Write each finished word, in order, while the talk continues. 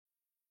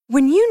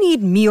When you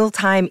need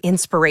mealtime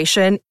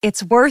inspiration,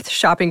 it's worth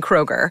shopping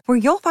Kroger, where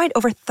you'll find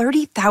over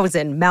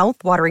 30,000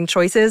 mouth-watering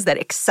choices that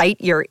excite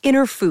your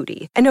inner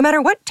foodie. And no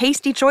matter what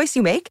tasty choice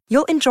you make,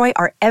 you'll enjoy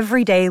our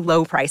everyday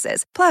low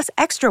prices, plus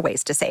extra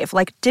ways to save,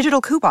 like digital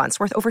coupons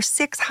worth over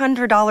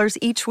 $600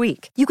 each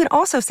week. You can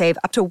also save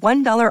up to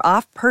 $1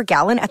 off per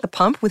gallon at the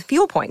pump with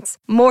fuel points.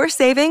 More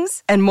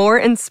savings and more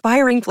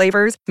inspiring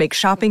flavors make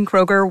shopping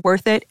Kroger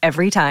worth it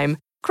every time.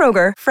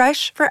 Kroger,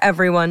 fresh for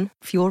everyone.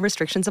 Fuel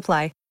restrictions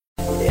apply.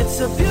 It's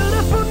a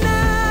beautiful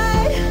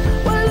night.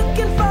 We're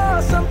looking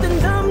for something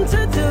dumb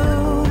to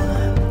do.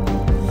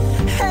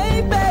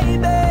 Hey,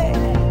 baby,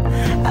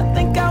 I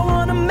think I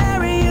want to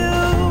marry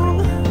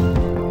you.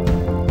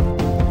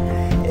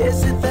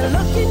 Is it the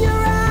look in your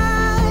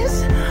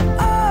eyes,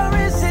 or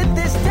is it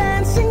this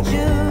dancing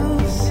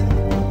juice?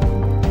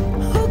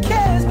 Who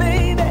cares,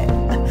 baby?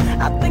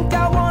 I think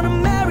I want to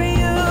marry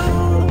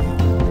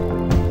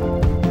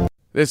you.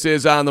 This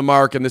is On the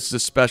Mark, and this is a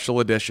special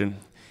edition.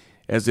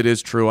 As it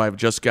is true, I've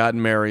just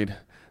gotten married.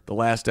 The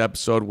last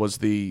episode was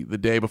the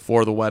day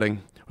before the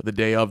wedding, or the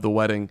day of the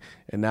wedding,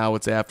 and now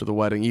it's after the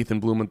wedding.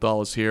 Ethan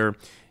Blumenthal is here.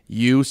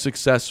 You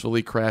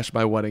successfully crashed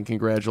my wedding.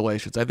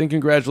 Congratulations. I think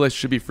congratulations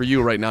should be for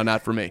you right now,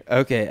 not for me.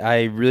 Okay,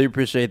 I really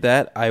appreciate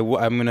that. I'm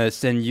going to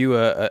send you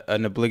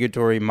an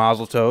obligatory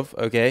mazel tov,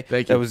 okay?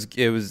 Thank you.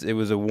 It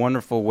was a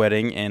wonderful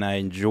wedding, and I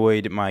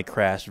enjoyed my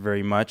crash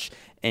very much.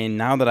 And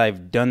now that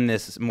I've done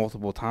this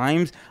multiple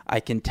times, I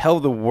can tell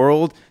the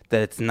world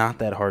that it's not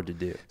that hard to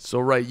do. So,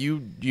 right,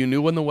 you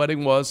knew when the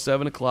wedding was,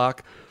 7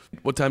 o'clock.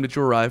 What time did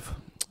you arrive?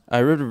 I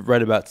arrived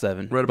right about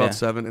 7. Right about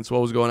 7. And so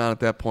what was going on at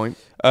that point?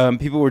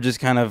 People were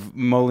just kind of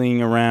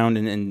mulling around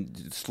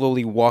and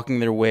slowly walking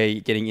their way,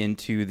 getting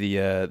into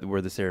the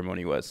where the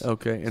ceremony was.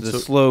 Okay. And so a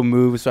slow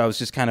move, so I was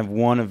just kind of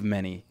one of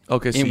many.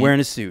 Okay. So wearing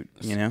a suit,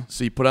 you know?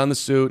 So you put on the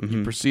suit,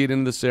 you proceed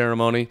into the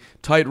ceremony.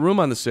 Tight room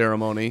on the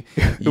ceremony.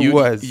 It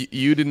was.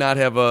 You did not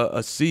have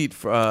a seat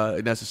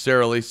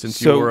necessarily,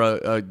 since you were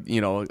a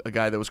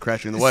guy that was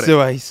crashing the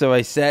wedding. So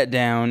I sat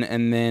down,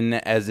 and then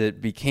as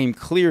it became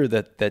clear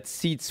that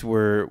seats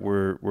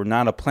were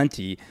not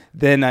aplenty,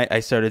 then I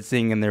started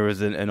seeing, and there was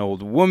an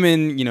old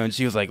woman, and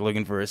she was like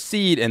looking for a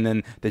seat, and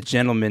then the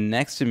gentleman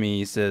next to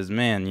me says,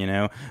 "Man,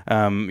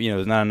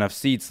 there's not enough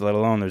seats, let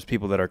alone there's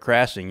people that are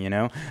crashing,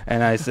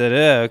 And I said,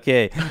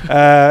 okay.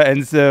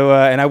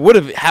 And I would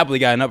have happily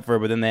gotten up for it,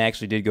 but then they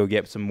actually did go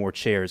get some more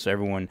chairs, so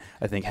everyone,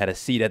 I think, had a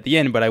seat at the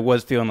end, but I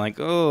was feeling like,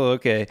 oh,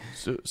 okay.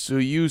 So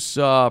you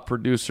saw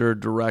producer,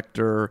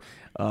 director,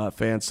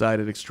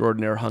 fan-sided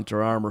extraordinaire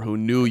Hunter Armour, who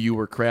knew you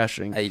were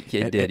crashing. He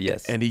did,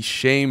 yes. And he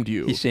shamed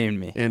you. He shamed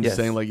me. And yes.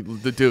 saying, like,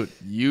 dude,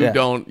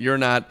 you're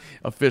not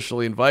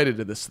officially invited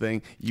to this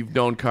thing. You've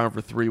known Carm for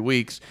 3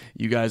 weeks.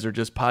 You guys are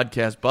just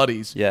podcast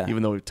buddies. Yeah.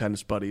 Even though we're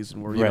tennis buddies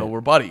and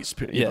we're buddies.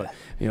 Yeah.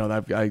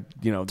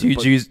 Two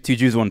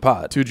Jews, one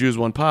pod. 2 Jews,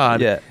 1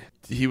 pod. Yeah.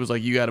 He was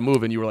like, you got to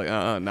move, and you were like,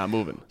 not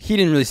moving. He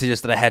didn't really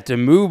suggest that I had to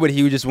move, but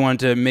he just wanted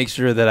to make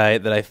sure that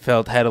I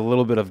felt had a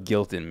little bit of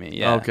guilt in me.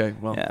 Yeah. Okay.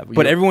 Well, yeah.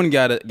 But everyone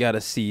got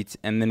a seat,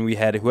 and then we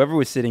had whoever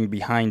was sitting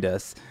behind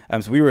us.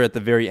 So we were at the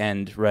very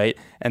end, right?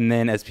 And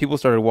then as people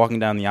started walking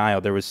down the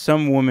aisle, there was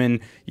some woman,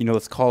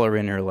 let's call her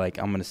in her, like,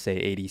 I'm going to say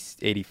 80,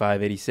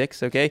 85,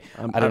 86, okay?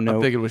 I don't know.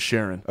 I'm thinking it was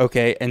Sharon.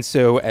 Okay, and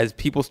so as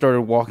people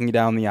started walking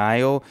down the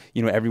aisle,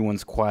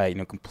 everyone's quiet,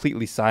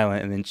 completely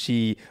silent, and then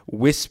she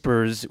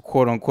whispers,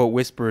 quote-unquote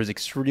whispers,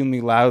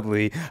 extremely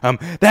loudly,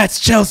 "That's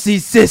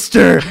Chelsea's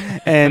sister!"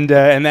 and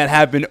that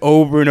happened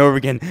over and over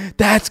again.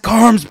 "That's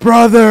Carm's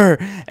brother!"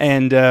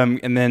 And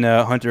then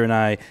Hunter and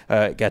I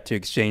got to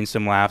exchange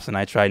some laughs, and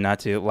I tried not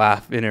to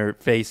laugh in her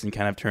face and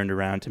kind of turned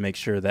around to make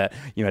sure that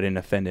I didn't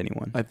offend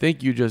anyone. I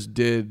think you just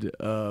did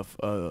a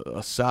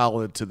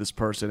solid to this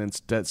person and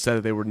said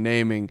that they were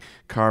naming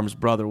Carm's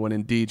brother when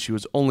indeed she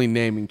was only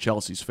naming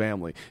Chelsea's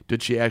family.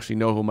 Did she actually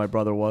know who my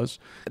brother was?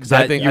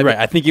 You're right.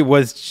 I think it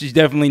was. She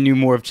definitely knew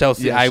more of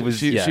Chelsea. Yeah,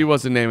 she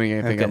wasn't naming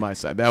anything on my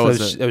side. That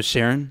was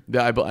Sharon.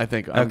 Yeah, I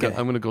think I'm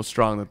going to go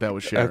strong that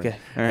was Sharon. Okay,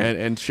 all right.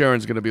 And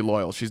Sharon's going to be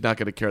loyal. She's not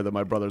going to care that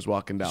my brother's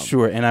walking down.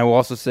 Sure, and I will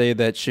also say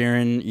that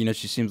Sharon,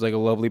 she seems like a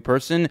lovely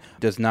person,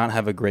 does not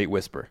have a great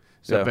whisper.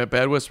 So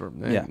bad whisper.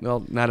 Yeah.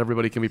 Well, not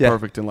everybody can be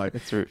perfect in life.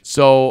 That's true.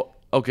 So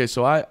okay,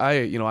 so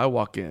I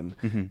walk in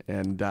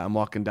and I'm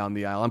walking down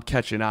the aisle. I'm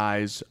catching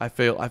eyes. I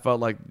felt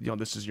like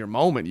this is your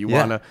moment. You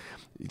want to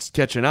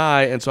catch an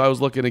eye, and so I was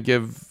looking to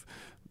give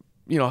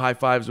high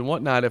fives and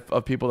whatnot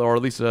of people, or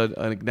at least an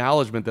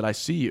acknowledgement that I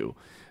see you.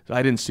 So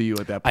I didn't see you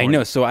at that point. I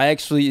know. So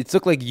it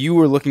looked like you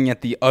were looking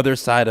at the other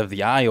side of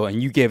the aisle,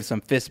 and you gave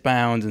some fist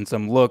pounds and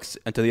some looks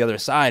to the other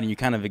side, and you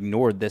kind of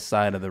ignored this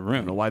side of the room. I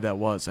don't know why that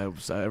was.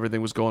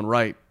 Everything was going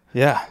right.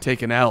 Yeah.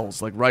 Taking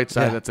L's, like right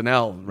side, that's an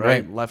L,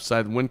 right? Left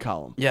side, win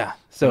column. Yeah.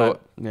 So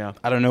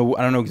I don't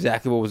know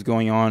exactly what was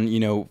going on,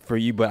 for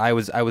you, but I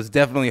was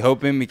definitely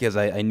hoping, because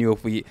I knew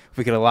if we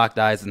could have locked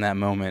eyes in that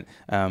moment,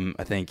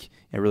 I think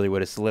it really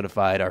would have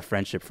solidified our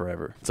friendship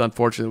forever. It's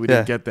unfortunate we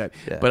didn't get that.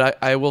 Yeah. But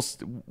I will,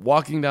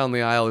 walking down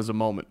the aisle is a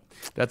moment.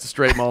 That's a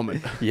straight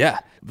moment. Yeah.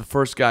 The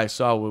first guy I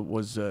saw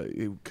was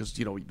because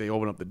they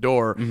open up the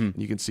door and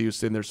you can see who's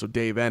sitting there. So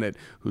Dave Ennett,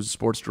 who's the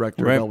sports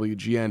director Right. at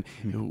WGN,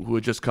 who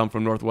had just come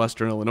from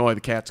Northwestern Illinois.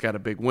 The Cats got a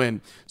big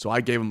win, so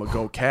I gave him a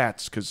go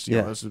Cats because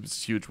this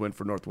was a huge win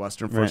for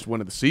Northwestern, first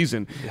win of the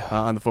season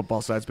on the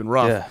football side. It's been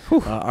rough. Yeah.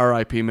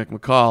 R.I.P. Mick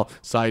McCall.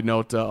 Side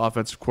note: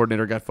 offensive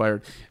coordinator got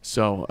fired,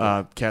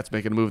 so Cats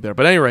making a move there.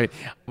 But at any rate,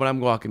 when I'm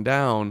walking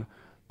down,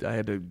 I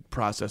had to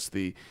process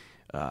the.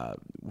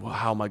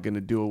 How am I going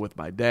to do it with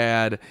my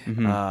dad?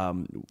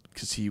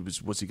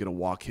 Because was he going to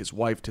walk his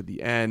wife to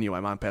the end? My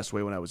mom passed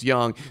away when I was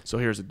young. So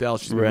here's Adele.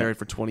 She's been married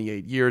for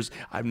 28 years.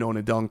 I've known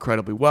Adele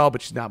incredibly well,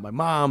 but she's not my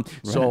mom.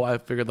 So I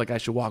figured I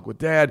should walk with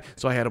dad.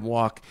 So I had him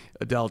walk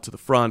Adele to the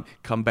front,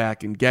 come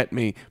back and get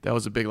me. That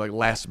was a big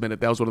last minute.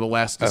 That was one of the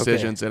last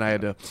decisions, and I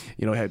had to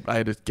I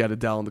had to get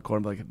Adele in the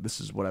corner. This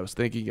is what I was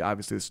thinking.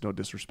 Obviously, this is no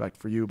disrespect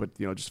for you, but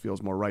it just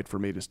feels more right for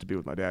me just to be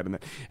with my dad.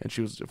 And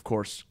she was, of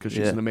course, because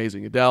she's an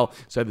amazing Adele,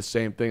 said the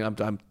same thing.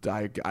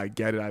 I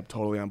get it. I'm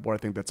totally on board.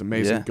 I think that's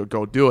amazing. Yeah.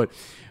 Go do it.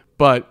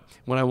 But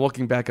when I'm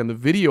looking back on the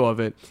video of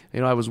it,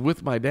 I was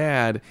with my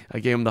dad. I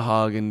gave him the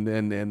hug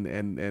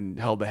and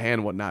held the hand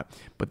and whatnot.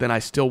 But then I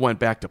still went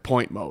back to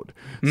point mode.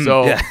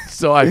 So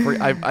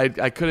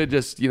I could have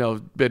just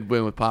been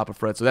with Papa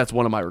Fred. So that's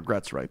one of my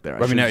regrets right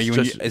there. I mean,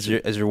 as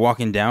you're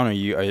walking down,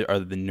 are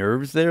the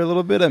nerves there a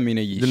little bit? I mean,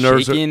 are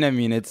you shaking? I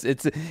mean, it's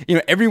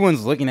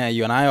everyone's looking at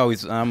you, and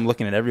I'm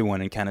looking at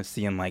everyone and kind of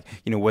seeing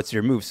what's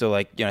your move. So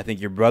I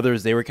think your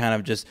brothers, they were kind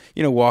of just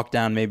walk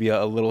down, maybe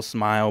a little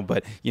smile,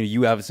 but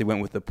you obviously went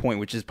with the point,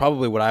 which is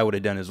probably what I would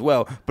have done as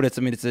well. But it's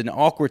an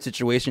awkward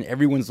situation.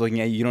 Everyone's looking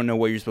at you. You don't know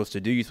what you're supposed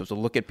to do. You're supposed to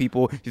look at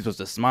people. You're supposed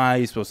to smile.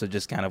 You're supposed to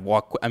just kind of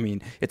walk. I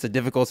mean, it's a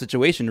difficult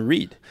situation to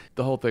read.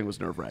 The whole thing was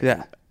nerve-wracking.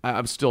 Yeah.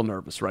 I'm still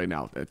nervous right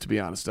now, to be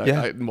honest.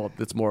 Well,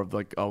 it's more of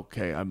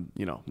okay, I'm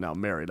now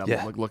married.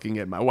 I'm looking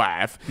at my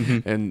wife,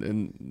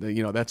 and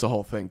that's a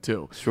whole thing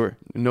too. Sure.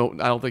 No,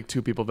 I don't think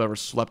two people have ever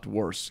slept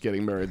worse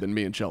getting married than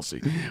me and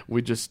Chelsea.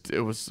 What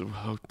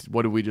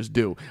did we just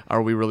do?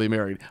 Are we really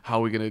married? How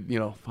are we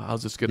gonna,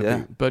 how's this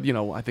gonna be? But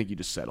I think you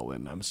just settle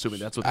in. I'm assuming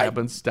that's what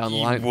happens down the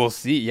line. We'll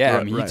see. Yeah,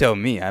 Right, I mean, you tell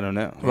me. I don't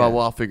know. Well,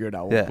 I'll figure it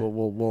out.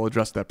 We'll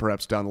address that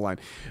perhaps down the line.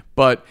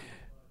 But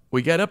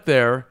we get up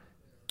there.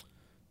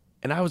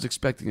 And I was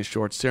expecting a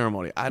short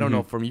ceremony. I don't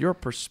know, from your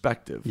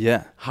perspective,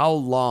 how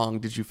long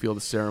did you feel the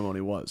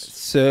ceremony was?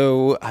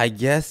 So I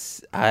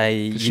guess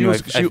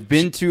I've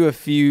been to a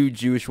few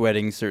Jewish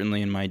weddings,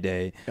 certainly in my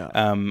day.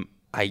 Yeah.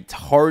 It's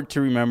hard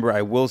to remember.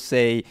 I will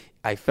say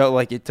I felt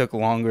like it took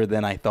longer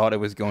than I thought it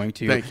was going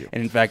to. Thank you.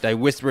 And in fact, I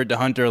whispered to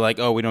Hunter,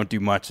 we don't do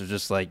much. It's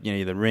just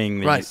the ring,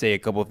 then you say a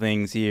couple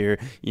things here,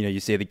 you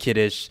say the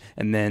Kiddush,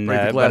 and then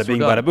bada bing,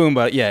 bada boom.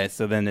 But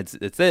so then it's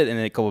it, and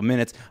in a couple of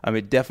minutes.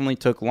 It definitely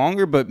took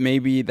longer, but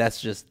maybe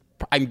that's just,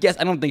 I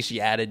don't think she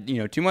added,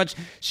 too much.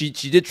 She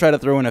did try to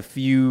throw in a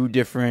few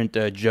different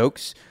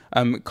jokes.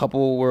 A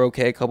couple were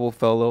okay, a couple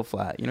fell a little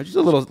flat. Just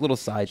a little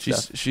side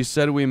stuff. She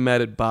said we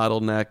met at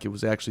Bottleneck. It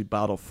was actually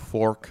Bottle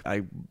Fork.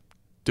 I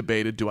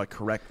debated, do I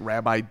correct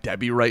Rabbi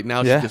Debbie right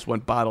now? She just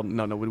went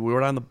No, we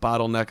were on the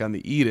Bottleneck on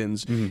the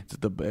Edens. It's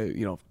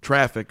the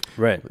traffic.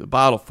 Right. The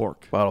Bottle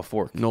Fork. Bottle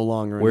Fork. No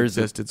longer in Where's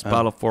existence.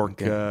 Bottle Fork.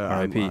 Okay.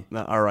 R.I.P.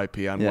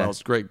 R.I.P. on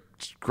Wells.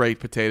 Great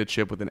potato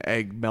chip with an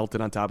egg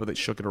melted on top of it.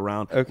 Shook it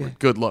around. Okay.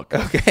 Good look.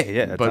 Okay.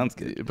 Yeah. That sounds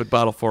good. But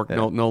Bottle Fork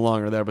no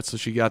longer there. But so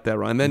she got that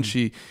wrong, and then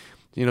she.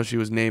 She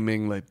was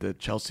naming that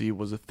Chelsea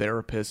was a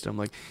therapist. I'm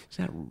like, she's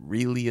not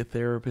really a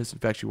therapist. In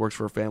fact, she works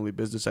for a family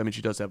business. I mean,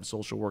 she does have a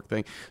social work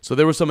thing. So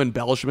there was some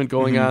embellishment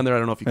going on there. I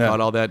don't know if you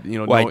caught all that.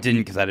 Well, I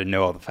didn't because I didn't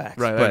know all the facts.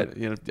 Right. But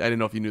I didn't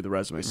know if you knew the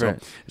resume. So I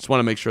just want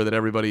to make sure that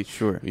everybody,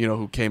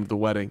 who came to the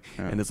wedding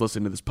and is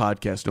listening to this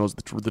podcast knows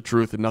the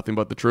truth and nothing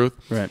but the truth.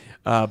 Right.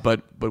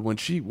 But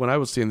when I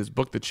was seeing this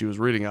book that she was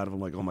reading out of, I'm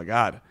like, oh my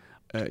God.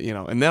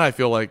 And then I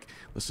feel like,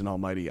 listen,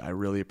 Almighty, I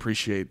really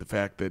appreciate the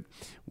fact that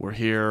we're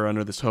here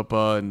under this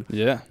chuppah, and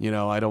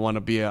I don't want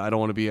to be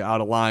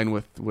out of line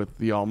with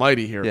the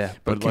Almighty here. Yeah,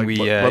 but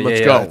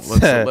let's go.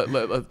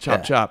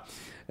 Let's chop.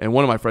 And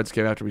one of my friends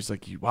came after me. He's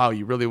like, wow,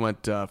 you really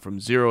went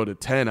from 0 to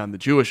 10 on the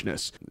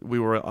Jewishness. We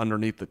were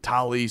underneath the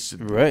talis.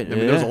 Right. I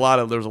mean, there was a lot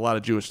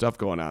of Jewish stuff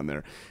going on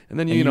there. And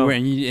then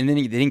and then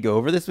they didn't go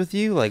over this with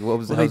you. Like, what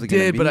was? Well, they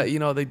did, but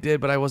they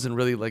did, but I wasn't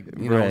really it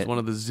was one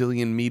of the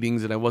zillion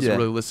meetings, and I wasn't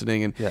really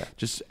listening. And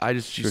I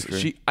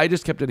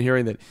just kept on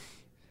hearing that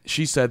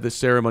she said the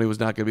ceremony was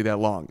not going to be that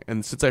long,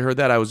 and since I heard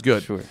that, I was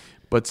good. Sure.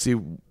 But see,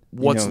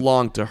 what's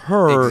long to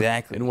her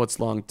and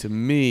what's long to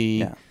me.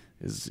 Yeah.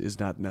 Is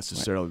not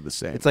necessarily the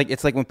same.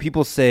 It's like when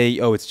people say,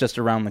 "Oh, it's just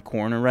around the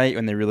corner," right?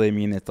 When they really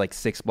mean it's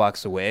 6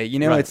 blocks away.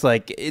 It's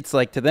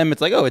like to them,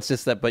 it's like, "Oh, it's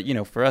just that." But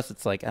for us,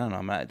 it's like, I don't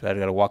know. I got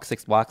to walk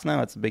 6 blocks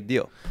now. It's a big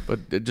deal.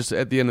 But just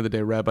at the end of the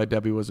day, Rabbi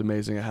Debbie was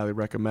amazing. I highly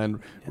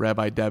recommend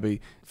Rabbi Debbie.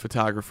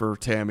 Photographer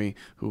Tammy,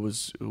 who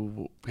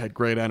had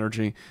great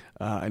energy.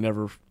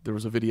 There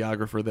was a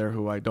videographer there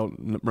who I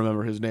don't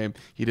remember his name.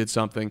 He did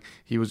something.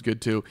 He was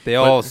good too. They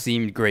all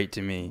seemed great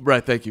to me.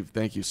 Right. Thank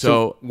you.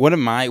 So one of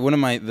my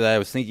that I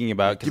was thinking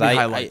about, because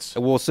highlights.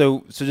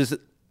 so just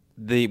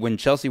when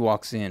Chelsea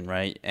walks in,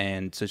 right,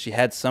 and so she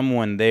had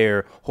someone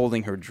there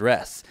holding her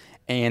dress.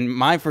 And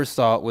my first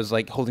thought was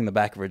like holding the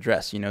back of her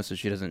dress, so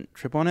she doesn't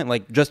trip on it.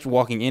 Like just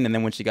walking in, and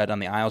then when she got down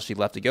the aisle, she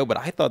left to go. But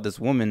I thought this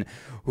woman,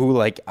 who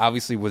like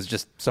obviously was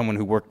just someone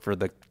who worked for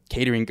the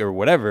catering or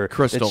whatever,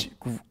 Crystal,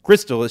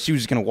 she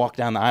was just gonna walk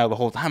down the aisle the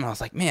whole time. And I was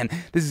like, man,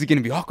 this is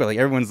gonna be awkward. Like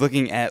everyone's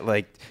looking at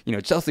like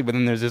Chelsea, but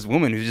then there's this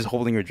woman who's just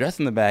holding her dress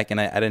in the back,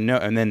 and I didn't know.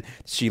 And then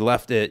she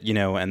left it,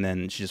 and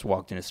then she just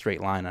walked in a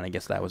straight line, and I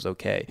guess that was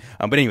okay.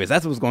 But anyways,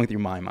 that's what was going through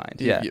my mind.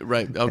 Yeah.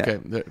 Right. Okay.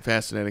 Yeah.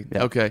 Fascinating.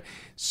 Yeah. Okay.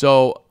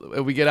 So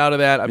we get out of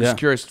that. I'm Yeah. just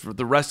curious for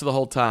the rest of the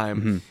whole time.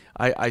 Mm-hmm.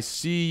 I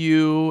see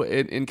you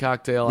in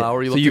cocktail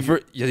hour. So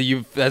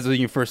that's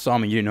when you first saw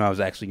me. You didn't know I was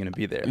actually going to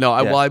be there. No,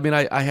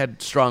 Yeah. I had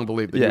strong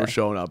belief that you were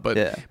showing up,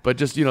 but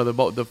just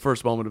the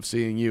first moment of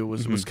seeing you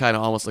was kind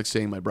of almost like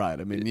seeing my bride.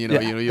 I mean,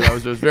 I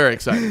was very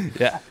excited.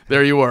 Yeah.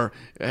 There you were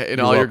in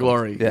all your welcome.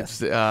 glory.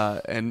 Yes.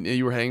 And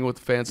you were hanging with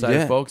the fan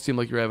side folks. Seemed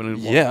like you were having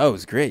Yeah, it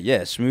was great.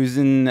 Yeah,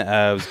 schmoozing.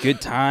 It was a good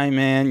time,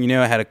 man.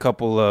 I had a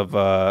couple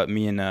of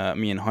me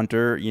and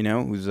Hunter,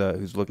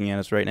 who's looking at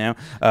us right now.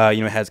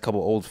 Has a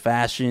couple old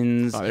fashions.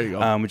 Oh, there you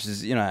go. Which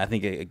is I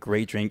think a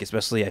great drink.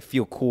 Especially I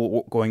feel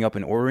cool going up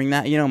and ordering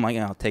that. I'm like,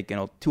 I'll take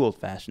 2 old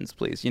fashions,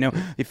 please.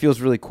 It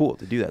feels really cool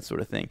to do that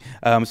sort of thing.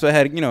 So I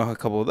had a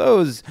couple of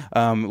those.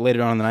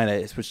 Later on in the night,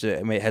 I switched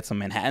to I had some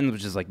Manhattans,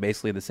 which is like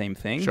basically the same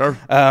thing. Sure.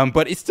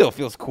 But it still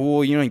feels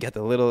cool. You get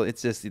the little.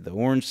 It's just the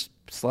orange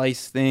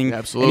slice thing.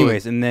 Absolutely.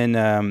 Anyways, and then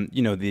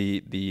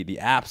the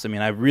apps. I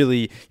mean, I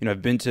really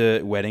I've been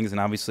to weddings, and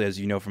obviously, as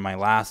you know from my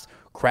last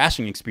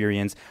crashing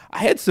experience, I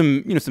had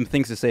some some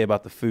things to say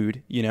about the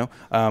food.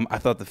 I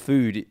thought the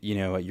food at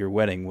your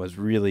wedding was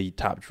really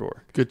top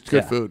drawer.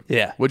 Good food.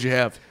 Yeah. What'd you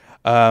have?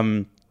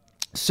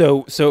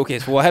 So okay.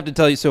 So I have to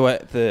tell you. So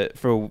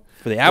for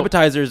the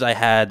appetizers, I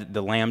had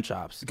the lamb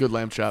chops. Good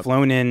lamb chop.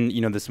 Flown in,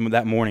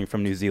 that morning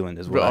from New Zealand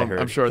is what I heard.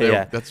 I'm sure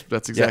that's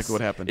exactly Yes.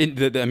 what happened.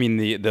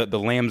 The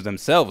lambs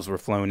themselves were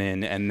flown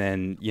in, and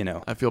then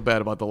I feel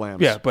bad about the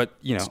lambs. Yeah, but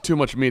it's too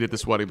much meat at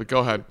this wedding. But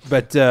go ahead.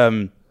 But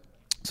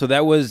so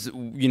that was,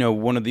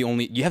 one of the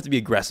only, you have to be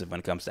aggressive when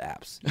it comes to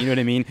apps. You know what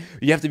I mean?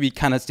 You have to be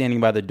kind of standing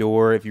by the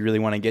door if you really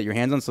want to get your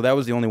hands on. So that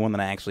was the only one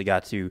that I actually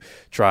got to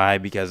try,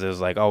 because it was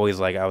like always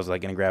like I was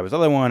like going to grab this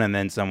other one, and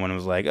then someone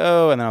was like,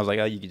 oh, and then I was like,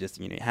 oh, you could just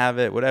have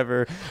it,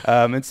 whatever.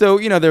 And so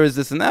there was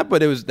this and that,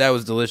 but that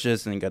was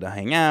delicious, and got to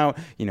hang out,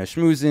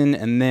 schmoozing,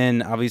 and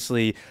then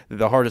obviously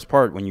the hardest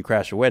part when you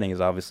crash a wedding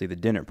is obviously the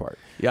dinner part.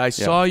 Yeah, I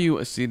saw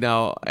you. See,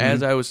 now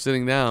as I was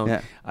sitting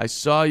down, I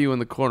saw you in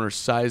the corner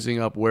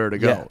sizing up where to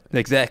go. Yeah,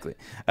 exactly.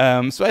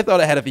 So I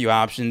thought I had a few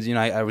options.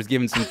 I was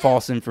given some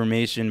false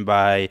information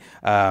by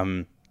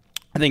I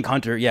think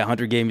Hunter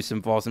gave me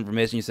some false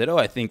information. He said,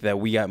 I think that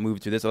we got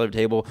moved to this other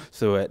table,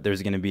 so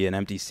there's going to be an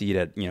empty seat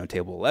at,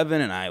 table 11.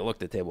 And I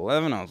looked at table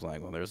 11. I was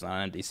like, well, there's not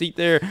an empty seat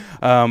there.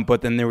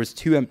 But then there was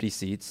 2 empty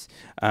seats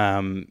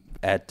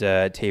at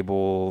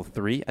table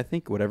 3, I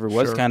think, whatever it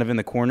was, Sure. kind of in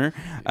the corner.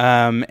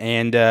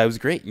 And it was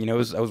great. I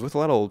was with a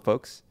lot of old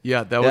folks.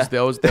 Yeah, that was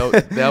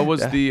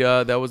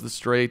the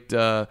straight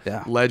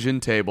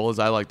legend table, as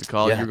I like to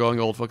call it. Yeah. You're going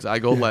old folks. I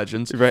go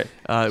legends. Right.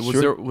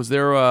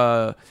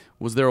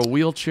 Was there a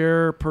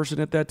wheelchair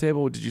person at that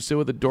table? Did you sit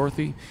with a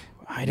Dorothy?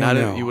 I don't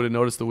know. You would have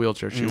noticed the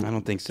wheelchair. I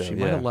don't think so. She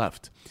might have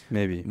left.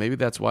 Maybe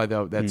That's why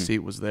that seat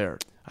was there.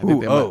 I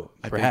Ooh,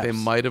 think they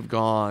might have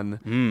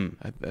gone.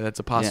 That's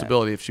a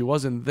possibility. If she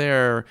wasn't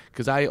there,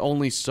 because I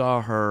only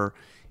saw her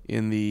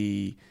in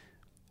the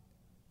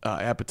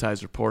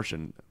appetizer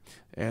portion.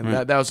 And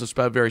that was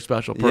a very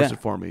special person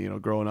for me.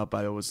 Growing up,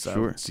 I always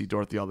would see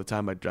Dorothy all the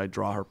time. I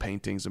draw her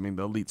paintings. I mean,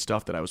 the elite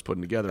stuff that I was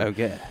putting together.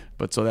 Okay.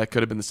 But so that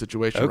could have been the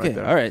situation right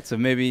there. All right. So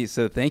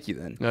thank you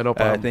then. No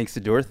problem. Thanks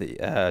to Dorothy.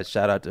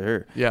 Shout out to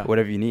her. Yeah.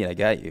 Whatever you need, I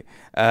got you.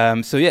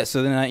 So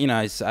then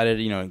I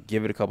decided,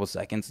 give it a couple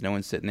seconds. No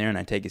one's sitting there, and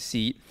I take a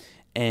seat.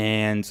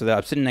 And so that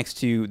I'm sitting next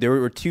to, there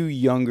were 2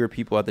 younger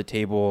people at the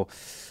table.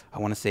 I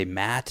want to say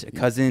Matt, a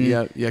cousin.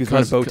 Yeah. Who's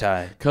wearing a bow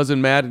tie.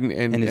 Cousin Matt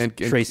and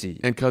Tracy.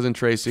 And cousin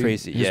Tracy.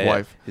 His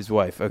wife. His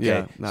wife.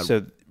 Okay. Yeah,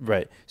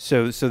 Right.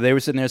 So they were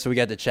sitting there, so we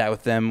got to chat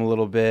with them a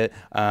little bit,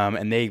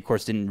 and they of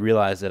course didn't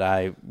realize that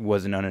I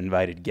was an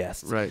uninvited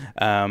guest. Right.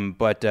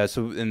 But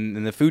so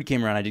when the food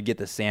came around, I did get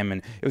the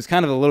salmon. It was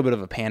kind of a little bit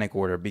of a panic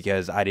order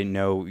because I didn't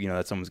know,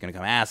 that someone was going to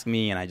come ask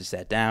me, and I just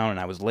sat down, and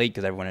I was late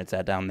because everyone had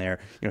sat down there,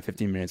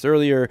 15 minutes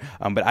earlier.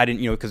 But I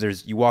didn't,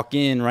 because you walk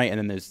in, right, and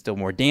then there's still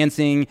more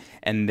dancing,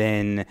 and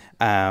then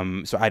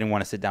so I didn't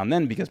want to sit down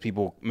then because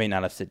people may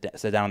not have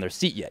sat down in their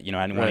seat yet.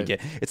 I didn't want to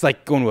it's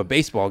like going to a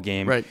baseball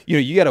game. Right.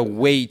 You got to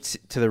wait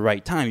to the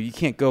right time. You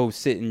can't go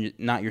sit in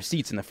not your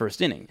seats in the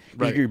first inning.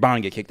 Right. If you're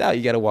bound to get kicked out,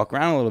 you got to walk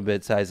around a little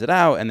bit, size it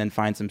out, and then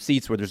find some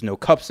seats where there's no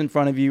cups in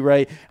front of you,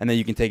 right? And then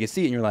you can take a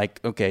seat, and you're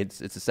like, okay, it's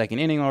the second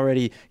inning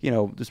already.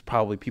 There's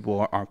probably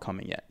people aren't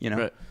coming yet.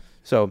 Right.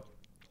 So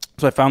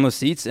I found those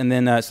seats, and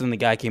then so then the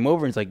guy came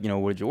over and he's like,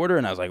 what did you order?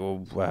 And I was like,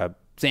 well,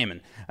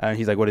 salmon.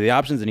 He's like, what are the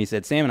options? And he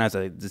said salmon. I was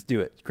like, just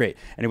do it. Great.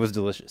 And it was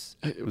delicious.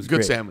 It was good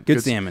great. salmon.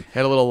 Good salmon.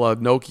 Had a little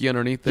gnocchi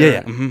underneath there.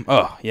 Yeah. Mm-hmm.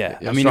 Oh, yeah.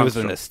 Yeah, I mean, strong, it was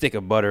strong. a stick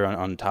of butter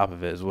on top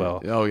of it as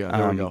well. Oh, yeah.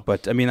 There we go.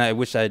 But I mean, I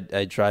wish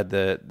I'd tried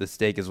the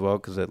steak as well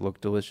because it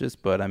looked delicious.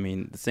 But I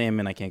mean, the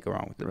salmon, I can't go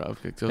wrong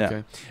with it. Okay.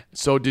 Yeah.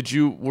 So did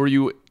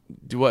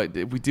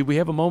we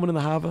have a moment in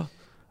the Hava?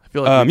 I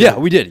feel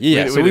We did.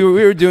 Yeah. So we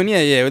were doing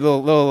a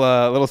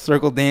little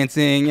circle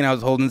dancing. You know, I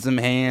was holding some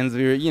hands.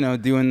 We were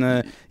doing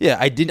the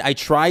I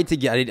tried to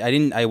get.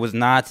 I was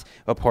not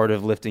a part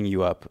of lifting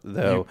you up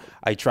though.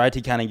 I tried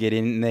to kind of get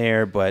in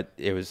there, but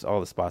it was all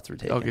the spots were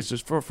taken. Okay, so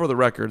for the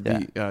record,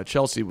 the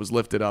Chelsea was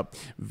lifted up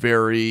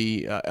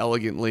very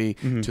elegantly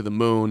to the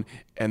moon,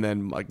 and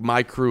then like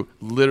my crew,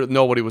 literally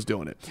nobody was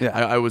doing it. Yeah.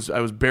 I was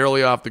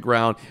barely off the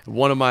ground.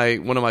 One of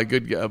my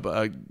good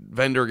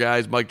vendor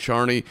guys, Mike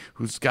Charney,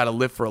 who's got a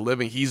lift for a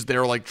living, he's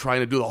there like trying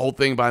to do the whole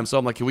thing by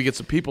himself. I'm like, can we get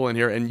some people in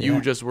here? And you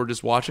were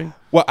just watching.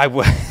 Well, I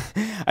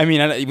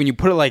mean, when you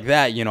put it like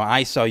that,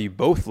 I saw you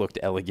both looked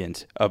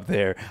elegant up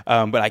there,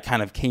 but I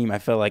kind of came. I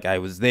felt like I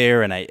was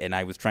there, and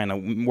I was trying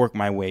to work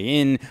my way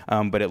in,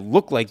 but it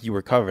looked like you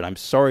were covered. I'm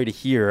sorry to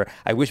hear.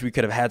 I wish we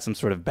could have had some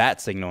sort of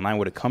bat signal, and I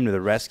would have come to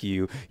the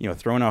rescue.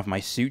 Thrown off my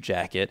suit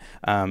jacket.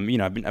 I've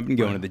been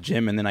going to the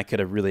gym, and then I could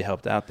have really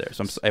helped out there.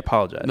 So I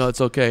apologize. No,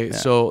 it's okay. Yeah.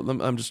 So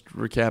I'm just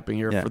recapping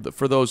here Yeah.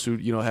 for those who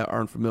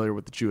aren't familiar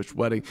with the Jewish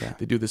wedding. Yeah.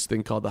 They do this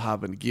thing called the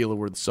Hava Nagila,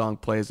 where the song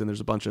plays and there's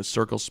a bunch of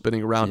circles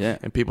spinning around,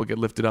 and people get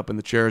lifted up in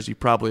the chairs. You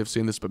probably have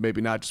seen this, but maybe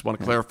not. Just want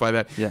to clarify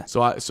that. Yeah.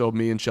 So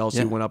me and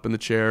Chelsea went up in the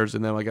chairs,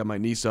 and then I got my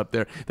niece up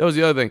there. That was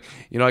the other thing.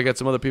 I got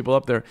some other people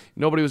up there.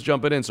 Nobody was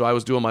jumping in, so I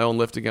was doing my own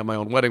lifting at my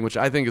own wedding, which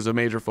I think is a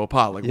major faux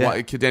pas. Like,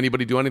 why could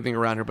anybody do anything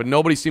around here? But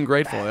nobody seemed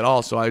grateful at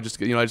all. So I just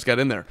got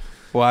in there.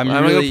 Well, I'm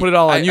really, going to put it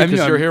all on you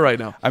because you're here right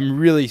now. I'm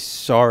really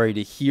sorry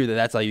to hear that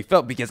that's how you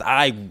felt because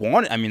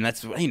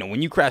that's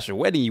when you crash a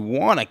wedding, you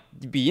want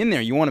to be in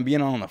there, you want to be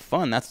in on the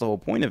fun. That's the whole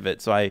point of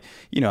it. So I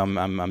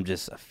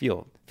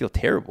feel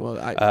terrible.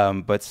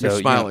 Well, but so you're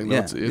smiling.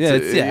 I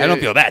don't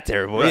feel that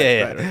terrible.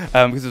 Right.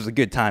 Because it was a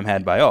good time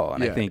had by all,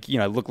 and I think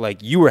it looked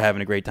like you were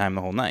having a great time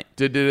the whole night.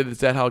 Is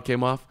that how it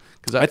came off?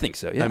 Because I think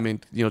so, yeah. I mean,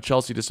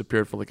 Chelsea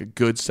disappeared for like a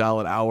good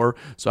solid hour,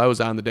 so I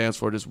was on the dance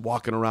floor just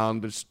walking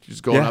around,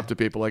 just going up to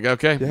people like,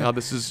 okay, now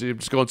this is you're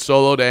just going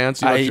solo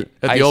dance. At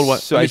the old one,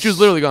 she was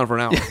literally gone for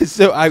an hour.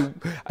 So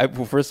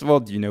well, first of all,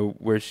 do you know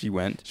where she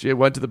went? She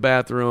went to the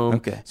bathroom.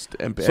 Okay,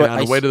 and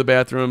on the way to the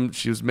bathroom,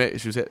 she was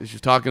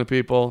talking to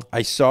people.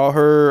 I saw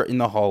her in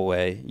the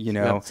hallway, and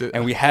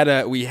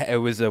it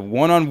was a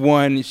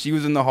one-on-one. She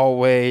was in the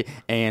hallway,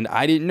 and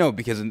I didn't know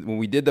because when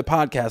we did the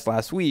podcast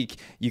last week,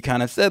 you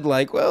kind of said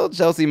like, well,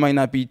 Chelsea might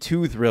not be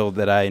too thrilled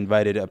that I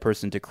invited a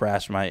person to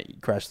crash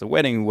the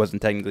wedding who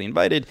wasn't technically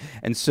invited,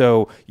 and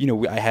so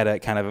I had a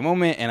kind of a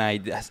moment, and I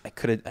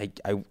could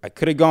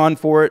have gone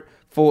for it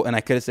full, and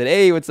I could have said,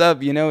 hey, what's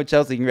up,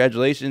 Chelsea,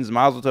 congratulations,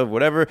 Mazel Tov,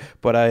 whatever,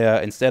 but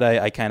instead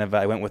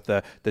I went with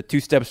the 2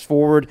 steps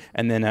forward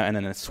and then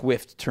a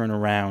swift turn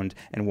around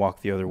and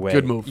walk the other way.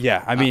 Good move.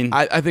 Yeah, I mean,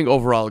 I think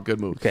overall a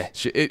good move. Okay,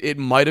 it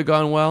might have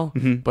gone well,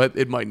 but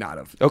it might not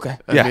have. Okay,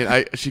 I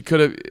mean, she could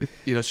have.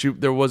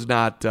 There was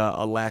not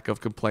a lack of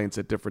complaints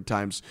at different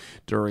times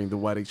during the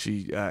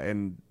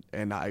wedding.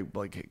 And I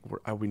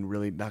we're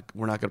not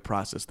going to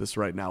process this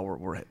right now.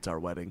 It's our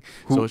wedding.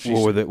 What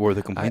were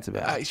the complaints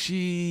about?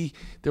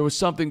 There was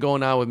something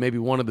going on with maybe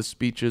one of the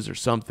speeches or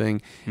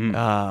something, and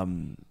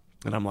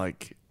I'm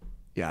like,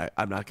 yeah,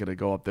 I'm not going to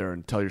go up there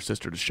and tell your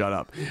sister to shut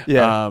up.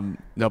 Yeah.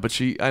 No, but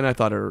I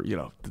thought her,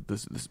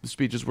 the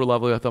speeches were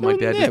lovely. I thought my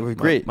dad did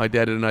great. My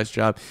dad did a nice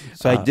job.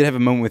 So I did have a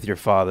moment with your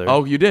father.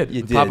 Oh, you did?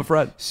 You did. Papa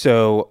Fred.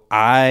 So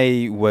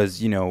I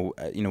was, when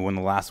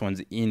the last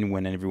one's in,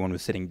 when everyone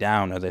was sitting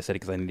down, as I said,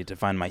 because I needed to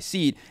find my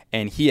seat,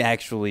 and he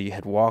actually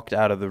had walked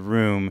out of the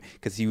room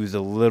because he was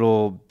a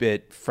little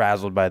bit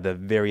frazzled by the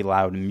very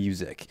loud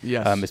music.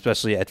 Yes.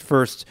 Especially at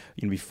first,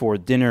 before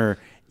dinner.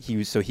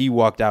 He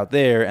walked out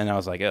there, and I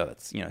was like, oh,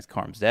 that's it's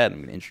Carm's dad. I'm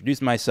going to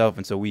introduce myself,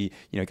 and so we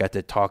got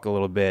to talk a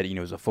little bit. He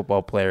was a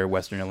football player,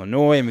 Western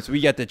Illinois. I mean, so we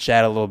got to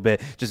chat a little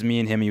bit, just me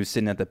and him. He was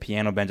sitting at the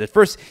piano bench. At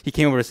first, he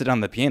came over to sit on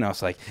the piano. I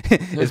was like,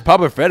 is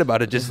Papa Fred about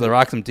to just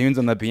rock some tunes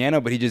on the piano?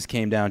 But he just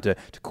came down to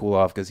cool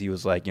off because he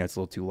was like, it's a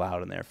little too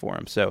loud in there for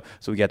him. So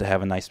we got to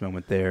have a nice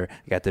moment there.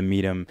 I got to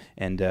meet him,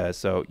 and and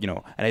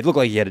it looked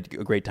like he had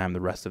a great time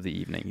the rest of the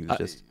evening. He was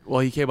just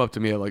he came up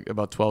to me at like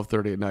about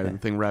 12:30 at night, and the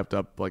thing wrapped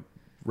up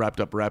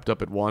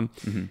at 1.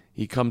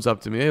 He comes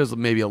up to me. It was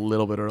maybe a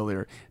little bit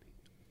earlier.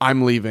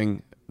 I'm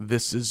leaving.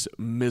 This is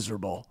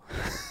miserable.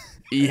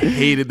 He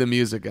hated the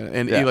music,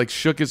 and he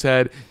shook his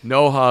head.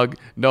 No hug,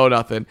 no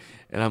nothing.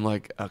 And I'm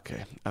like,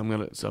 okay, I'm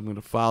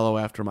gonna follow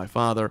after my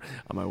father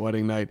on my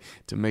wedding night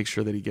to make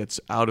sure that he gets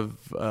out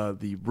of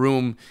the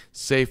room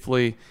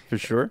safely. For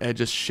sure. And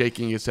just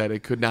shaking his head. I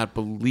could not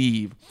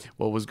believe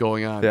what was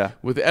going on. Yeah.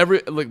 With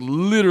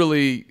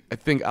literally, I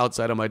think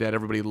outside of my dad,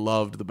 everybody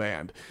loved the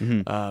band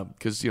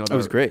because it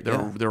was great.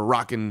 They're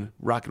rocking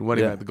wedding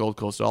night at the Gold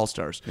Coast All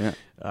Stars. Yeah.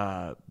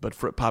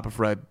 But Papa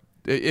Fred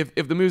if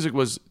the music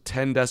was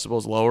 10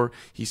 decibels lower,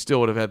 he still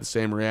would have had the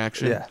same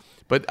reaction. Yeah.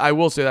 But I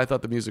will say that I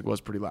thought the music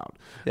was pretty loud.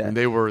 Yeah. And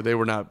they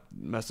were not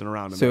messing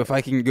around. So if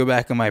I can go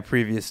back on my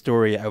previous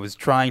story, I was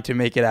trying to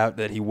make it out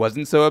that he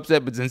wasn't so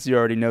upset, but since you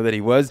already know that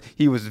he was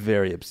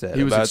very upset.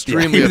 He was about,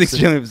 extremely he was upset.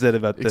 extremely upset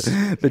about the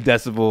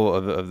decibel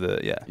of the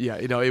Yeah,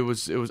 you know, it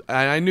was.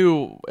 I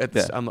knew at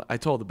this. Yeah. I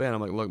told the band,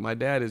 I'm like, look, my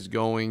dad is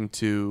going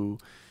to,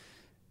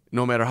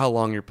 no matter how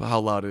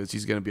loud it is,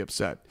 he's going to be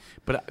upset.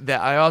 But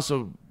that I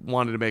also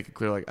wanted to make it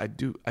clear, like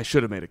I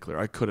should have made it clear.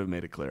 I could have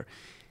made it clear.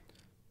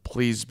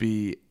 Please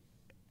be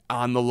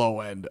on the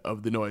low end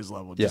of the noise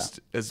level. Just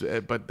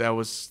but that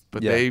was.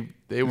 But Yeah.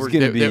 they were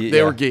gonna they, be-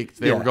 they were yeah. geeked.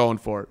 They Yeah. were going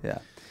for it. Yeah.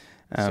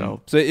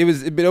 So it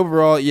was, but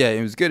overall, yeah,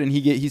 it was good, and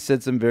he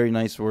said some very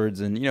nice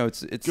words, and you know,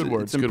 it's Good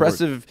words, it's good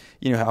impressive.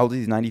 You know, how old is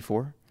he?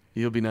 94.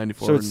 he'll be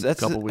 94 So in a that's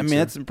couple weeks. I mean,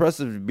 that's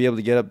impressive to be able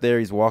to get up there.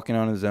 He's walking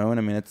on his own.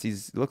 I mean, he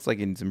looks like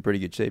he's in pretty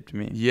good shape to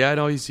me. Yeah,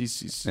 no,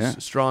 he's Yeah.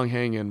 strong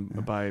hanging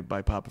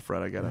by Papa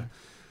Fred. I gotta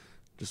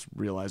just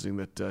realizing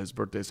that his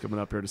birthday's coming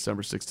up here,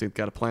 December 16th.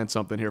 Got to plan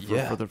something here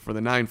for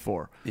the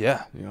 9/4.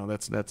 Yeah. You know,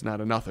 that's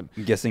not a nothing.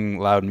 I'm guessing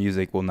loud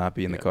music will not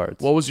be in the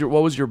cards. What was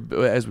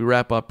your as we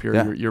wrap up here?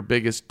 Yeah. Your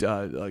biggest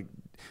like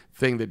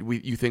thing that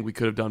you think we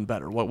could have done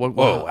better? What?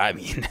 Whoa, I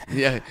mean,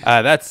 Yeah.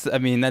 that's you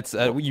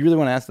really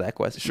want to ask that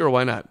question? Sure,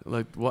 why not?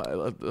 Like,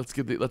 what?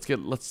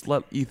 Let's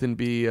let Ethan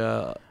be.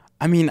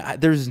 I mean,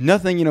 there's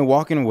nothing, you know,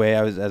 walking away.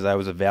 As I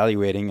was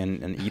evaluating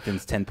an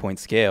Ethan's 10-point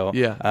scale.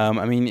 Yeah.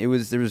 I mean, it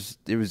was you know,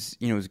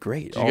 it was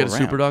great. Did you get a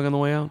super dog on the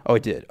way out? Oh, I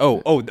did.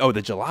 Oh,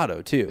 the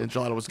gelato too. The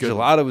gelato was good.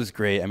 Gelato was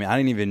great. I mean, I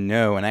didn't even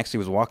know, and actually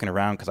was walking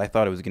around because I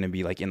thought it was going to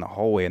be like in the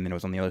hallway, and then it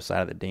was on the other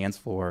side of the dance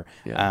floor.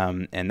 Yeah.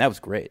 And that was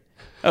great.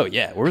 Oh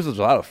yeah, where's the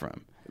gelato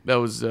from? That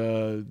was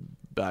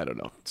I don't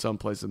know,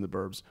 someplace in the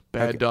burbs.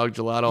 Bad Dog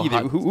Gelato.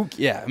 Hot.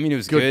 Yeah, I mean, it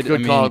was Good good. I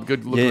mean, call.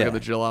 Good look yeah, at the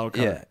gelato card.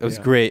 Yeah, it was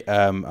great.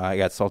 I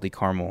got salty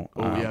caramel.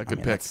 Oh, yeah, good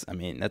pick. That's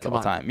Come all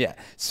on. time. Yeah,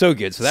 so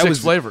good. So that 6 was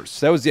flavors.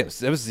 So that was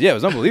it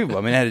was unbelievable.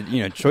 I mean, I had,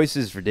 you know,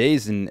 choices for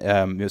days, and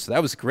you know, so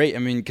that was great. I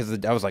mean, because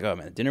I was like, oh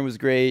man, the dinner was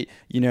great.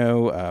 You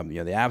know,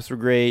 the apps were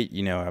great.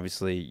 You know,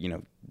 obviously, you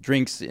know,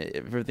 drinks,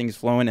 everything's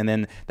flowing, and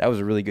then that was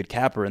a really good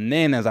capper. And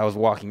then as I was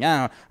walking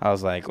out, I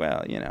was like,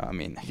 well, you know, I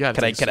mean, I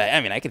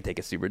could take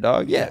a super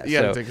dog. Yeah, you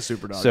gotta take a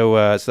super dog. So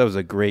that was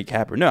a great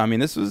capper. No, I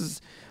mean, this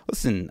was.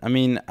 Listen, I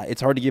mean,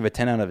 it's hard to give a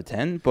 10 out of a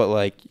 10, but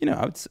like, you know,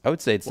 I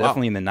would say it's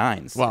definitely in the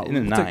 9s. Wow, in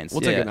the nines.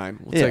 We'll take a 9.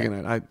 We'll take a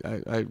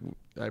 9.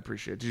 I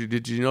appreciate it.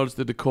 Did you notice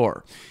the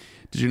decor?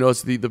 Did you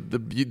notice the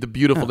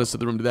beautifulness of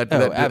the room? Did that?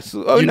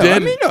 Absolutely. Oh, you no, did? I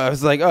mean, no. I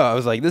was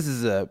like, this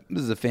is a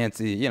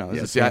fancy, you know,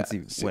 this is a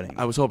fancy wedding.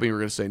 I was hoping you were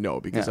going to say no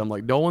because I'm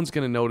like, no one's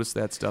going to notice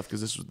that stuff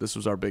because this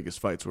was our biggest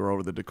fights. We were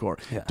over the decor.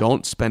 Yeah.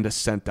 Don't spend a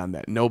cent on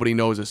that. Nobody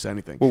knows us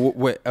anything. Well,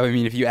 what I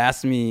mean, if you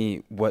asked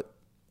me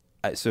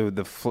so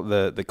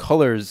the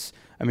colors,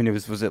 I mean,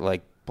 was it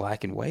like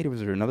black and white, or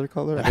was there another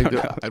color? I don't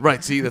know.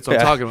 Right. See, that's what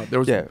I'm talking about.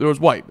 There was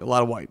white, a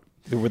lot of white.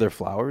 Were there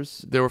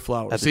flowers? There were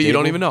flowers. At the See, you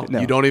don't table? even know. No.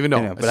 You don't even know.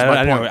 I know, but That's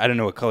my point. I don't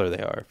know what color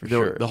they are for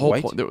sure. The whole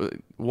White? point. There were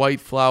white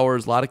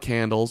flowers, a lot of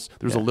candles.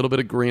 There was a little bit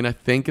of green, I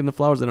think, in the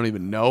flowers. I don't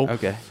even know.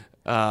 Okay.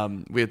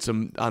 We had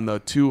some on the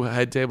 2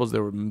 head tables.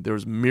 There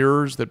was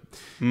mirrors that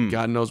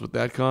God knows what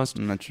that cost.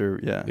 I'm not sure.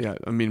 Yeah. Yeah,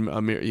 I mean, a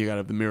mirror, you got to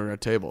have the mirror at a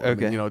table. Okay. I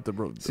mean, you know,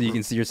 So you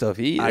can see yourself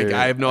eat?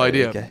 I have no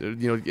idea. Okay.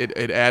 You know,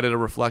 it added a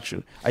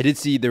reflection. I did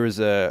see there was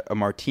a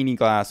martini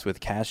glass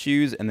with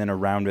cashews, and then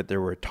around it there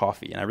were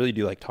toffee, and I really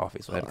do like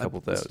toffee, so I had a couple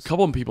of those. A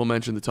couple of people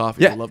mentioned the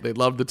toffee. Yeah. They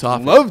loved the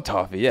toffee. Love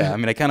toffee, yeah. I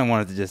mean, I kind of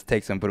wanted to just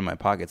take some, put it in my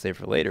pocket, save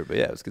for later, but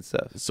yeah, it was good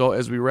stuff. So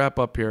as we wrap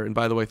up here, and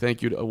by the way,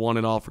 thank you to one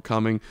and all for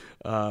coming,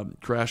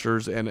 Crashers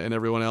and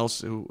everyone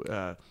else who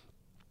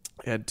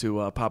had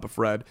to Papa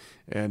Fred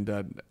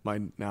and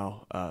my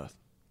now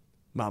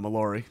Mama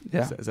Lori.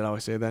 Yeah. Is that how I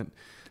say that?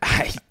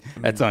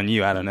 That's on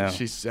you. I don't know.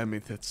 She's. I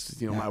mean,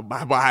 that's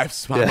my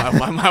wife's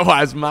my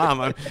wife's mom.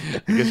 I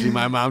guess she's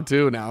my mom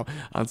too now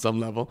on some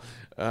level.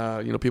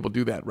 People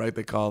do that, right?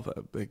 They call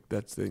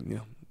that's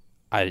the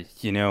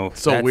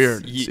So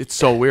weird. It's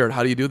so weird.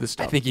 How do you do this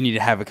stuff? I think you need to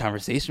have a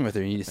conversation with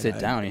her. You need to sit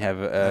down. You have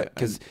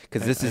because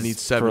this I is need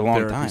 7 for a long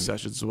therapy time.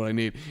 sessions is what I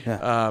need.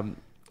 Yeah.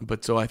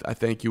 But so I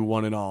thank you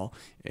one and all,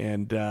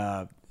 and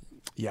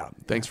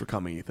thanks for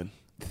coming, Ethan.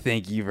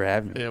 Thank you for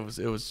having me. It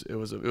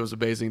was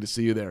amazing to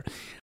see you there.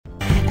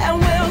 And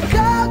we'll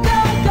go,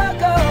 go, go,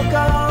 go,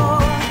 go.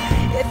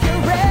 If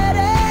you're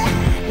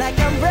ready, like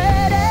I'm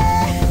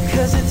ready.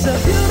 'Cause it's a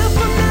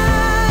beautiful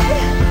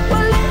night.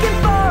 We're looking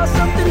for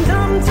something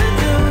dumb to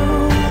do.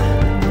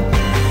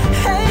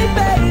 Hey,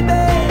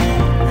 baby,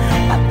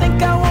 I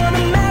think I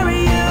wanna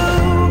marry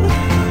you.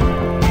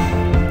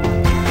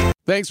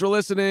 Thanks for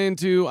listening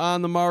to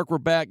On the Mark. We're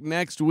back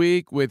next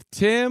week with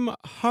Tim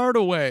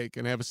Hardaway.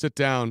 Gonna have a sit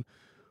down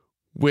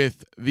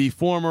with the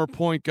former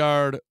point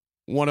guard,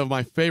 one of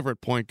my favorite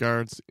point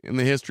guards in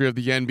the history of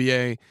the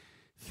NBA.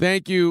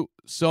 Thank you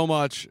so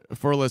much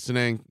for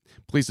listening.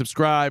 Please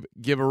subscribe,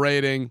 give a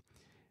rating.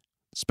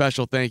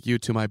 Special thank you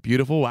to my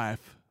beautiful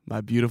wife,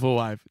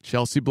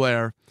 Chelsea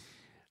Blair.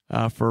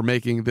 for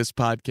making this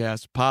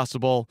podcast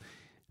possible.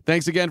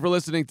 Thanks again for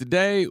listening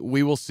today.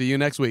 We will see you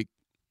next week.